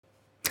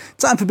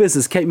Time for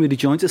business. Kate Moody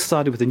joins us,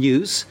 started with the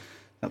news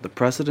that the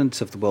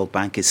president of the World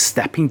Bank is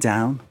stepping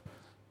down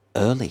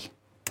early.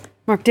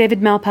 Mark,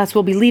 David Malpass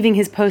will be leaving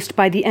his post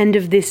by the end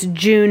of this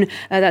June.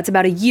 That's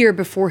about a year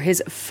before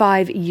his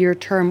 5-year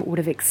term would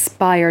have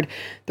expired.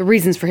 The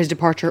reasons for his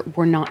departure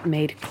were not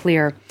made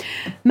clear.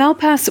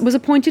 Malpass was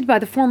appointed by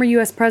the former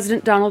U.S.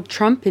 President Donald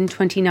Trump in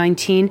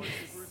 2019.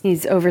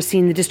 He's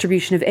overseen the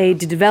distribution of aid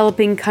to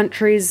developing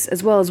countries,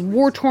 as well as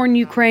war-torn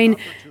Ukraine,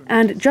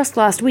 and just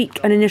last week,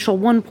 an initial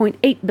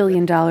 $1.8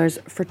 billion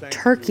for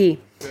Turkey.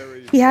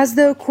 He has,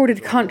 though,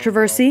 courted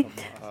controversy.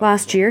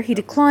 Last year, he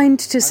declined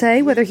to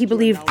say whether he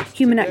believed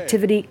human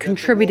activity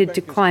contributed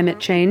to climate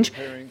change.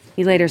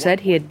 He later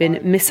said he had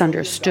been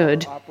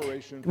misunderstood.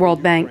 The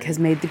World Bank has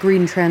made the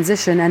green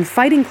transition and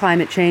fighting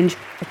climate change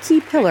a key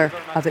pillar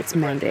of its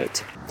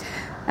mandate.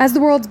 As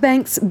the World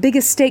Bank's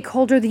biggest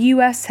stakeholder, the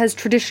U.S. has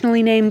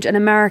traditionally named an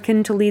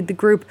American to lead the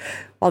group,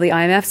 while the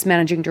IMF's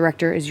managing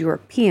director is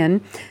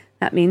European.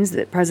 That means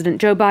that President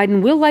Joe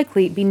Biden will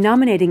likely be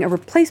nominating a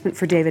replacement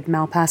for David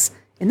Malpass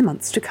in the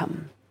months to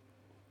come.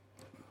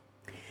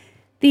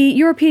 The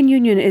European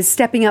Union is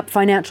stepping up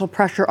financial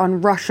pressure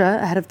on Russia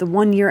ahead of the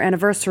 1-year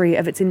anniversary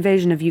of its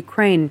invasion of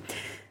Ukraine.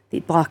 The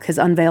bloc has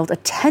unveiled a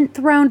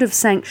 10th round of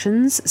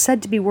sanctions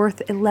said to be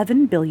worth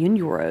 11 billion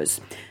euros.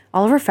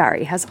 Oliver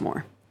Farry has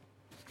more.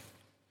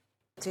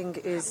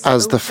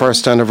 As the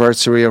first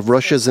anniversary of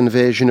Russia's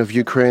invasion of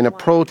Ukraine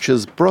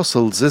approaches,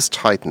 Brussels is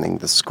tightening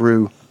the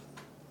screw.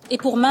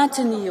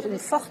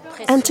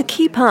 And to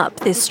keep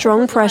up this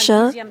strong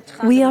pressure,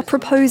 we are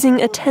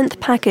proposing a 10th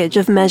package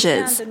of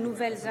measures,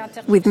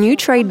 with new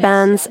trade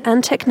bans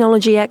and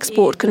technology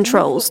export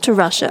controls to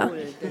Russia.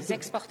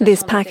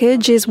 This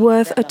package is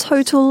worth a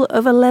total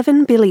of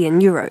 11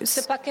 billion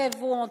euros.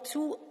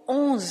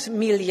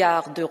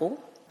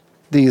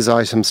 These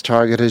items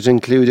targeted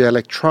include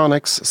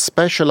electronics,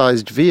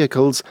 specialised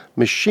vehicles,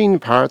 machine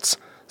parts,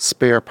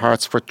 spare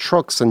parts for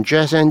trucks and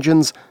jet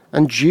engines,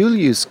 and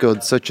dual-use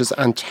goods such as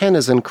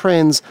antennas and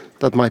cranes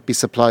that might be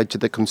supplied to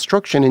the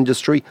construction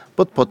industry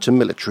but put to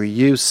military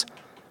use.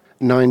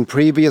 9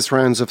 previous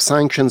rounds of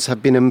sanctions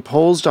have been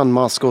imposed on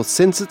Moscow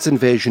since its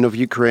invasion of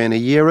Ukraine a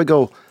year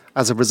ago.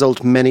 As a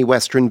result, many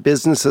Western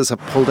businesses have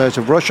pulled out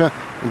of Russia,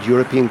 and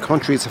European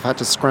countries have had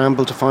to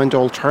scramble to find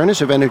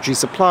alternative energy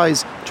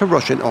supplies to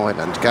Russian oil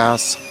and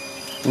gas.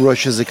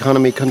 Russia's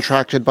economy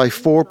contracted by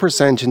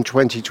 4% in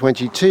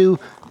 2022,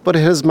 but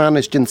it has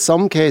managed in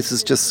some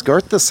cases to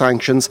skirt the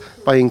sanctions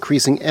by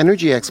increasing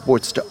energy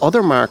exports to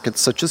other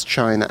markets such as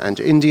China and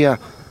India.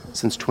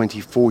 Since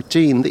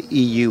 2014, the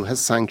EU has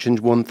sanctioned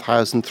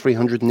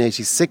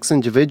 1,386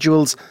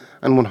 individuals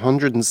and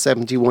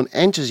 171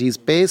 entities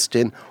based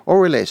in or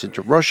related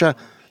to Russia.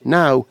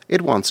 Now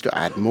it wants to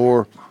add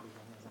more.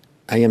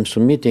 I am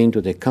submitting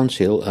to the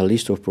Council a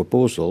list of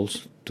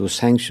proposals to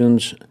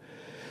sanctions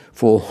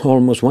for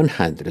almost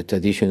 100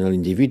 additional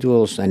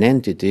individuals and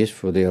entities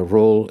for their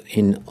role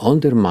in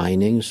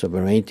undermining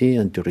sovereignty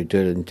and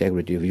territorial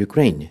integrity of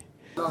Ukraine.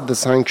 The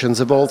sanctions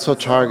have also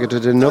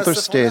targeted another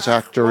state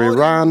actor,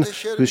 Iran,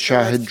 whose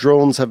Shahed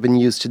drones have been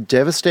used to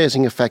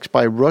devastating effect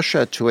by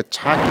Russia to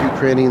attack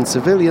Ukrainian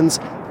civilians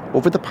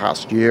over the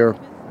past year.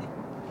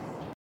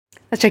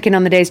 Let's check in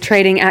on the day's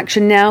trading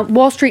action now.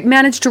 Wall Street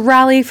managed to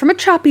rally from a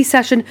choppy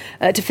session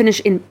to finish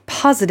in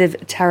positive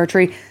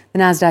territory. The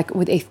Nasdaq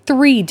with a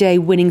 3-day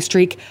winning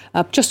streak,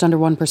 up just under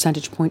 1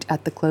 percentage point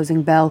at the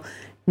closing bell.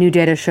 New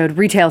data showed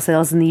retail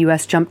sales in the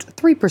U.S. jumped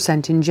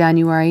 3% in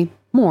January,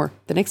 more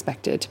than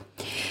expected.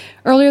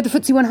 Earlier, the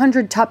FTSE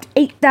 100 topped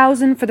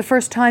 8,000 for the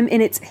first time in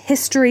its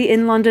history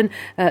in London.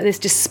 This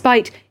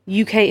despite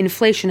UK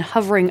inflation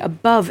hovering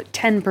above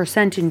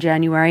 10% in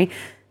January.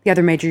 The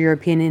other major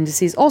European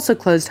indices also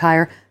closed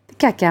higher, the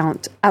CAC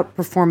 40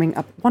 outperforming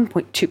up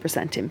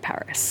 1.2% in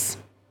Paris.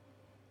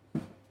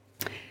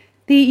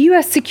 The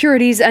U.S.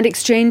 Securities and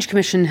Exchange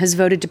Commission has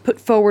voted to put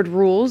forward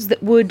rules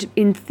that would,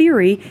 in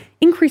theory,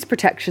 increase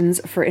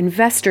protections for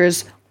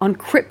investors on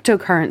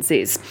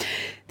cryptocurrencies.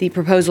 The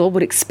proposal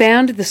would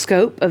expand the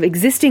scope of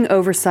existing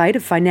oversight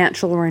of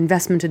financial or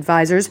investment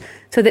advisors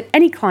so that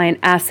any client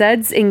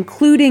assets,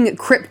 including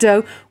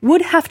crypto,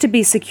 would have to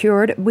be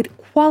secured with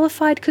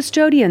qualified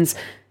custodians.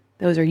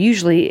 Those are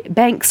usually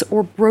banks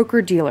or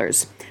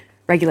broker-dealers.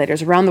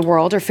 Regulators around the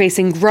world are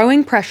facing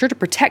growing pressure to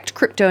protect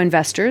crypto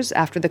investors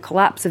after the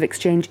collapse of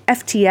exchange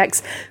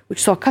FTX,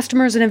 which saw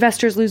customers and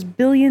investors lose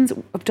billions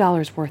of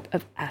dollars worth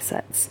of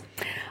assets.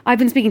 I've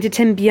been speaking to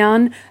Tim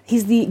Bian.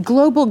 He's the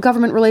Global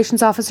Government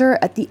Relations Officer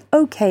at the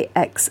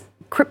OKX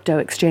Crypto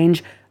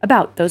Exchange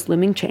about those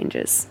looming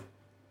changes.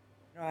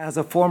 As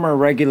a former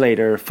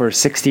regulator for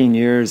 16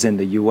 years in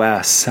the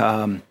U.S.,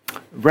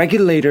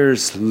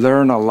 regulators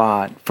learn a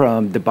lot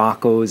from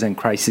debacles and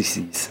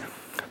crises.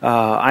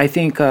 I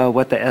think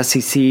what the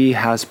SEC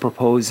has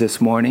proposed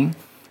this morning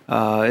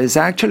is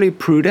actually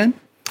prudent.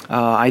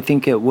 I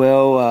think it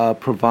will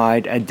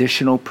provide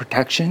additional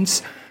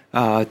protections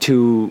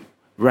to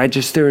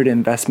registered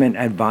investment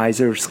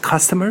advisors'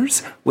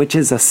 customers, which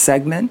is a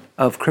segment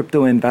of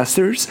crypto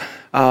investors.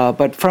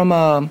 But from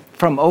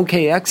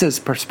OKX's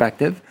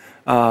perspective,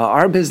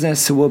 our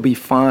business will be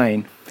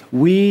fine.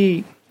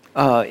 We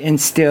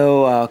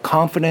instill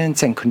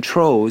confidence and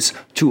controls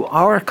to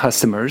our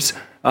customers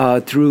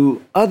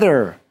through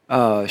other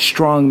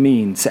strong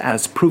means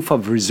as proof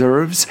of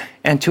reserves,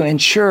 and to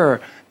ensure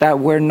that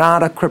we're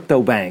not a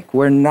crypto bank.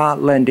 We're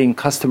not lending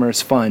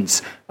customers'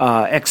 funds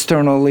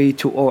externally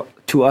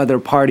to other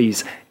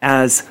parties,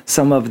 as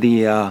some of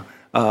the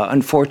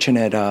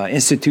unfortunate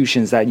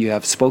institutions that you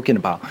have spoken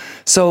about.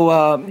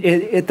 So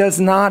it does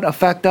not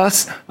affect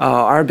us.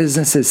 Our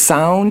business is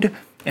sound,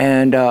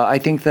 and I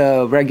think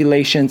the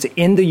regulations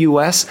in the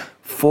U.S.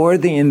 for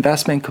the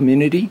investment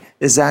community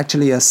is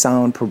actually a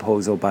sound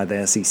proposal by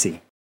the SEC.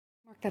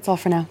 Mark, that's all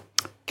for now.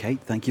 Okay,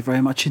 thank you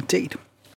very much indeed.